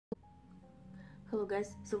Hello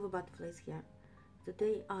guys, Silver Butterflies here.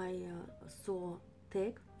 Today I saw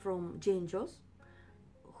tag from Jane Joss,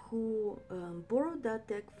 who borrowed that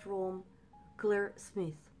tag from Claire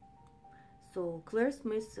Smith. So Claire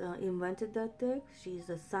Smith invented that tag. She's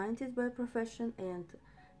a scientist by profession and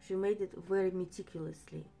she made it very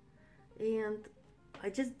meticulously. And I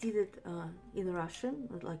just did it in Russian,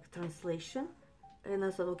 like translation, and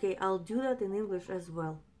I thought, okay, I'll do that in English as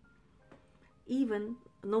well. Even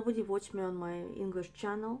nobody watched me on my English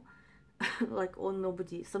channel, like on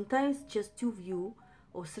nobody. Sometimes just 2 views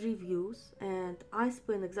or 3 views, and I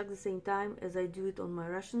spend exactly the same time as I do it on my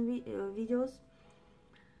Russian videos.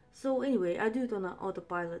 So anyway, I do it on an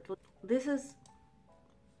autopilot. This is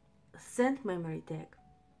scent memory tag.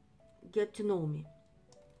 Get to know me.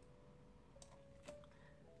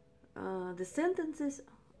 The sentences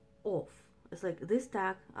off. It's like this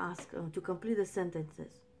tag asks to complete the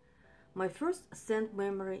sentences. My first scent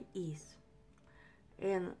memory is,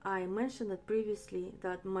 and I mentioned it previously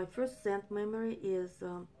that my first scent memory is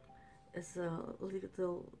a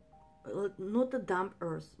little, not a damp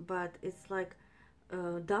earth, but it's like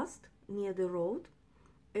dust near the road,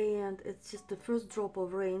 and it's just the first drop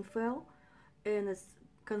of rain fell, and it's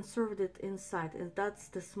conserved it inside, and that's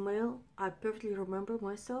the smell. I perfectly remember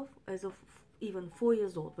myself as of even 4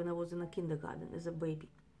 years old when I was in a kindergarten as a baby,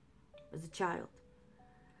 as a child.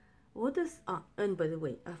 What is, and by the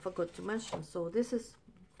way, I forgot to mention, so this is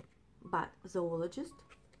by Zoologist.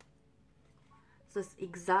 This is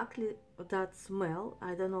exactly that smell.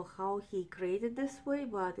 I don't know how he created this way,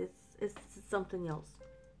 but it's something else.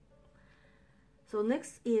 So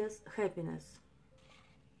next is happiness.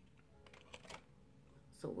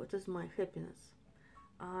 So what is my happiness?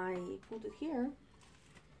 I put it here.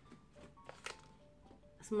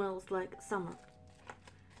 Smells like summer.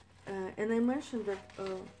 And I mentioned that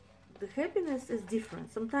the happiness is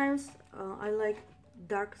different. Sometimes I like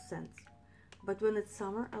dark scents, but when it's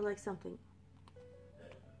summer, I like something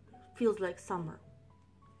feels like summer.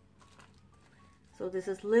 So this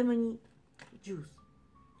is lemony juice,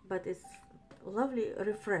 but it's lovely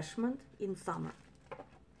refreshment in summer.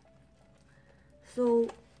 So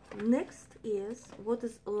next is, what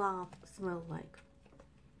does love smell like?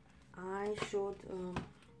 I showed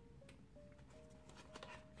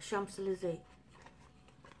Champs-Élysées,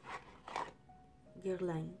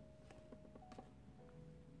 Guerlain.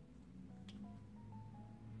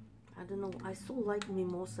 I don't know, I so like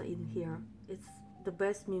mimosa in here. It's the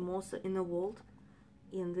best mimosa in the world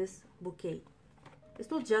in this bouquet.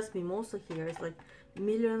 It's not just mimosa here, it's like 1.5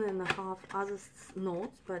 million other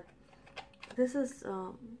notes, but this is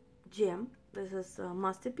gem. This is a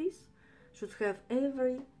masterpiece. Should have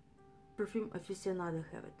every perfume aficionado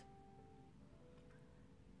have it.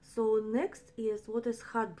 So next is, what is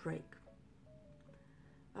Heartbreak?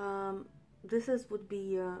 This is would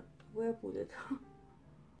be where I put it.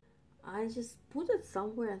 I just put it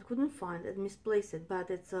somewhere and couldn't find it, misplaced it, but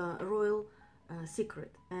it's a Roayl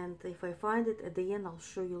Secret, and if I find it at the end, I'll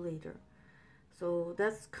show you later. So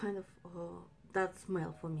that's kind of that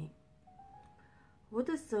smell for me. What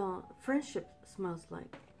does friendship smells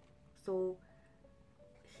like? So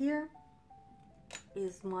here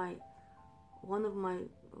is one of my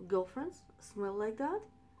girlfriends smell like that,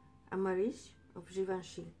 AMARIGE of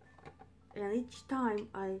Givenchy, and each time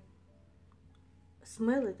I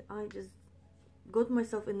smell it, I just got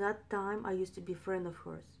myself, in that time I used to be a friend of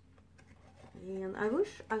hers, and I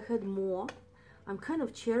wish I had more. I'm kind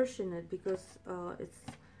of cherishing it because it's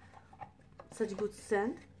such good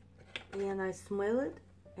scent, and I smell it,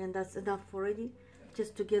 and that's enough already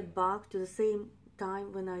just to get back to the same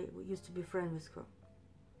time when I used to be friend with her.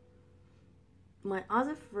 My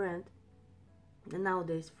other friend, the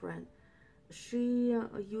nowadays friend, she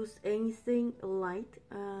used anything light,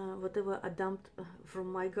 whatever I dumped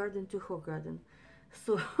from my garden to her garden.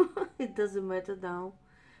 So it doesn't matter now,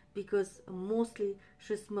 because mostly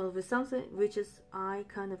she smells with something which is I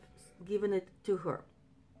kind of given it to her.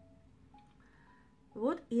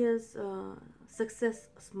 What is success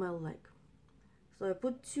smell like? So I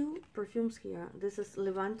put 2 perfumes here. This is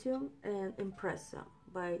LEVANTIUM and IMPRESSA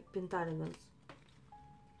by PENTHALIGONS.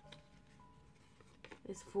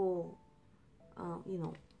 It's for you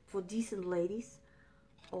know, for decent ladies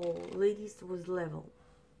or ladies with level.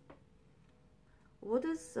 What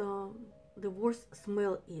is the worst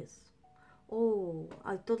smell is? Oh,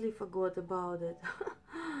 I totally forgot about it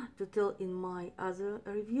to tell in my other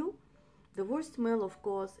review. The worst smell, of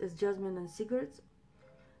course, is jasmine and cigarettes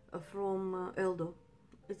from ELDO.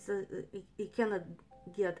 It cannot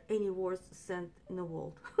get any worse scent in the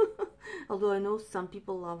world. Although I know some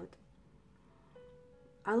people love it.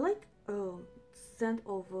 I like scent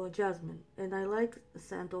of jasmine, and I like the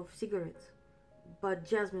scent of cigarettes, but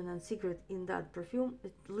jasmine and cigarette in that perfume,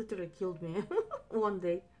 it literally killed me one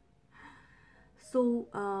day. So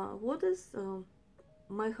what does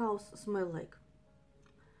my house smell like?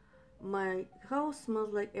 My house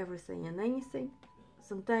smells like everything and anything.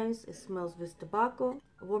 Sometimes it smells with tobacco,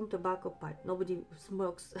 warm tobacco pipe. Nobody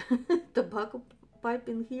smokes tobacco pipe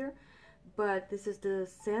in here, but this is the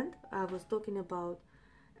scent I was talking about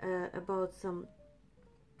some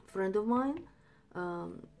friend of mine.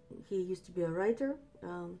 He used to be a writer.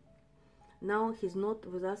 Now he's not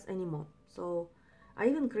with us anymore. So I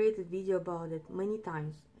even created video about it many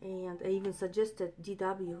times, and I even suggested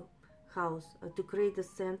DW house to create a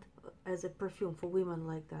scent as a perfume for women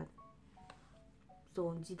like that.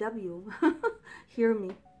 So DW, hear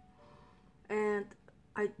me. And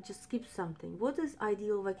I just skipped something. What does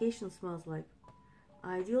ideal vacation smells like?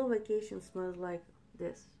 Ideal vacation smells like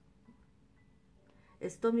this.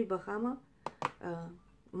 It's Tommy Bahama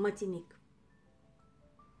Martinique.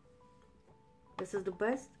 This is the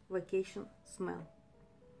best vacation smell.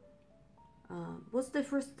 What's the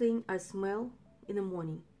first thing I smell in the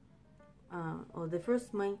morning? Or the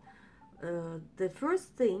first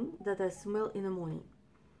thing that I smell in the morning.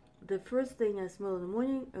 The first thing I smell in the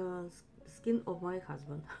morning, skin of my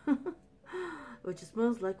husband, which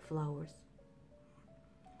smells like flowers.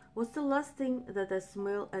 What's the last thing that I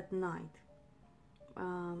smell at night?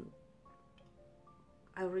 I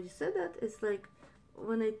already said that. It's like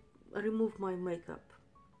when I remove my makeup.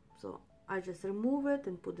 So I just remove it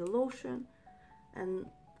and put the lotion, and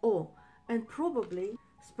and probably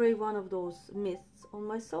spray one of those mists on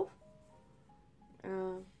myself,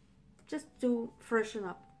 just to freshen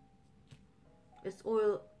up. It's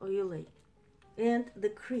oily, and the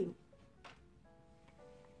cream,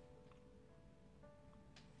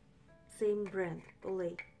 same brand,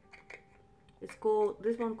 Olay. It's called,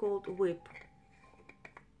 this one called Whip.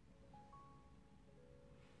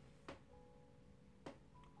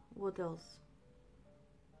 What else?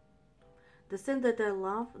 The scent that I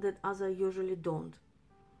love that others usually don't.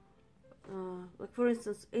 Like for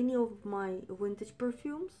instance, any of my vintage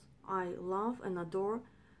perfumes I love and adore,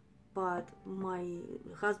 but my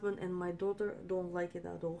husband and my daughter don't like it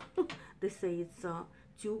at all. They say it's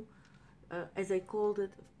too, as I called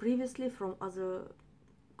it previously from other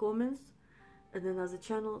comments and another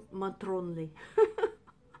channel, matronly.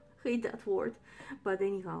 Hate that word, but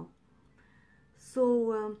anyhow.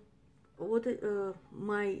 So what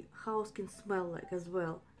my house can smell like as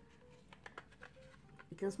well.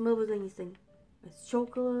 It can smell with anything. It's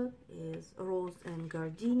chocolate, it's rose and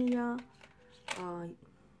gardenia.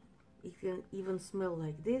 It can even smell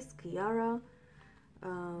like this, Chiara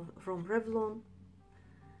from Revlon.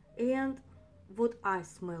 And what I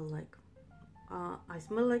smell like. I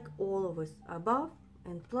smell like all of us above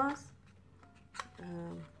and plus.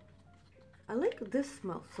 I like this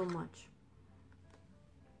smell so much.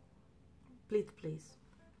 Please,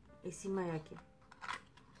 Isimayaki.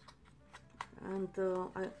 And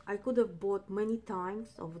I could have bought many times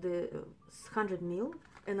of the 100 ml,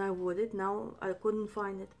 and I would it. Now I couldn't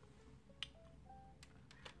find it.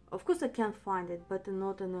 Of course I can't find it, but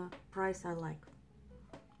not in a price I like.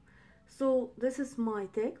 So this is my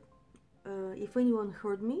tag. If anyone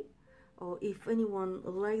heard me, or if anyone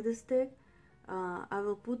liked this tag, I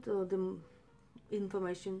will put the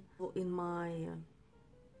information in my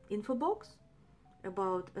info box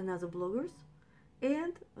about another bloggers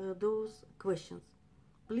and those questions.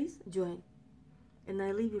 Please join. And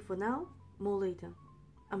I leave you for now. More later.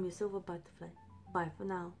 I'm your silver butterfly. Bye for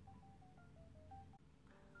now.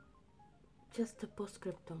 Just a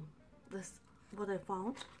postscriptum. That's what I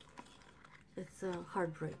found. It's a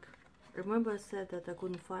Heartbreak. Remember I said that I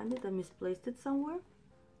couldn't find it, I misplaced it somewhere?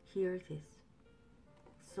 Here it is.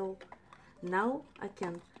 So now I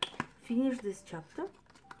can finish this chapter,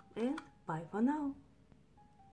 and bye for now.